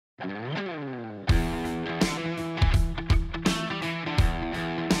Hi,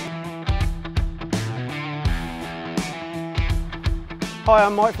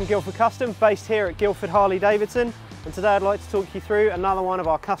 I'm Mike from Guildford Custom, based here at Guildford Harley-Davidson, and today I'd like to talk you through another one of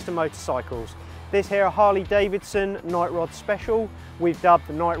our custom motorcycles. This here a Harley-Davidson Nightrod Special we've dubbed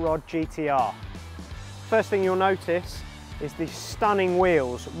the Nightrod GTR. First thing you'll notice is these stunning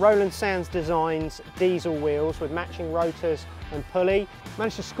wheels, Roland Sands Designs diesel wheels with matching rotors and pulley.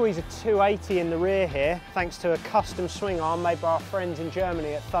 Managed to squeeze a 280 in the rear here thanks to a custom swing arm made by our friends in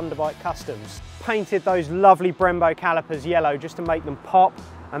Germany at Thunderbike Customs. Painted those lovely Brembo calipers yellow just to make them pop,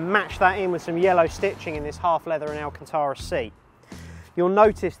 and matched that in with some yellow stitching in this half leather and Alcantara seat. You'll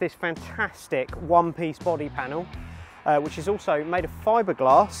notice this fantastic one-piece body panel, which is also made of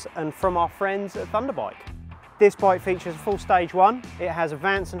fiberglass and from our friends at Thunderbike. This bike features a full stage 1. It has a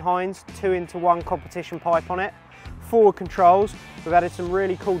Vance & Hines 2-into-1 competition pipe on it, forward controls. We've added some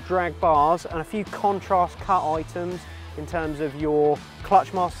really cool drag bars and a few contrast cut items in terms of your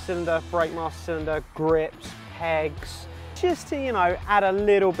clutch master cylinder, brake master cylinder, grips, pegs, just to, you know, add a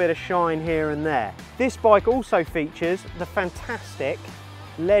little bit of shine here and there. This bike also features the fantastic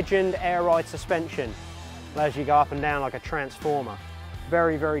Legend air ride suspension. Allows you to go up and down like a transformer.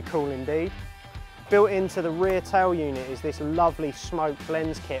 Very, very cool indeed. Built into the rear tail unit is this lovely smoked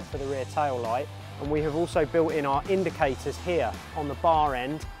lens kit for the rear tail light, and we have also built in our indicators here on the bar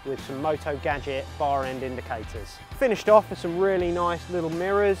end with some Moto Gadget bar end indicators. Finished off with some really nice little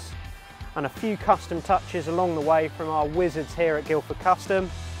mirrors and a few custom touches along the way from our wizards here at Guildford Custom.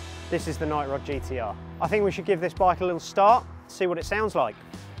 This is the Nightrod GTR. I think we should give this bike a little start, see what it sounds like.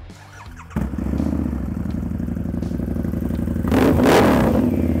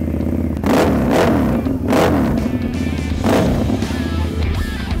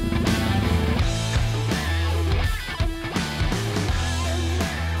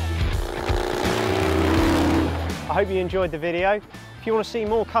 I hope you enjoyed the video. If you want to see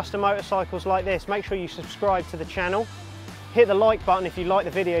more custom motorcycles like this, make sure you subscribe to the channel. Hit the like button if you like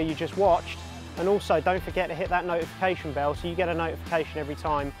the video you just watched, and also don't forget to hit that notification bell so you get a notification every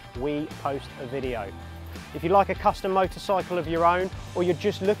time we post a video. If you like a custom motorcycle of your own, or you're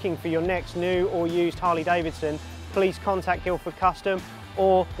just looking for your next new or used Harley-Davidson, please contact Guildford Custom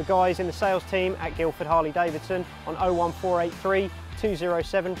or the guys in the sales team at Guildford Harley-Davidson on 01483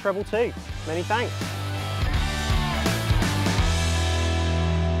 207 222. Many thanks.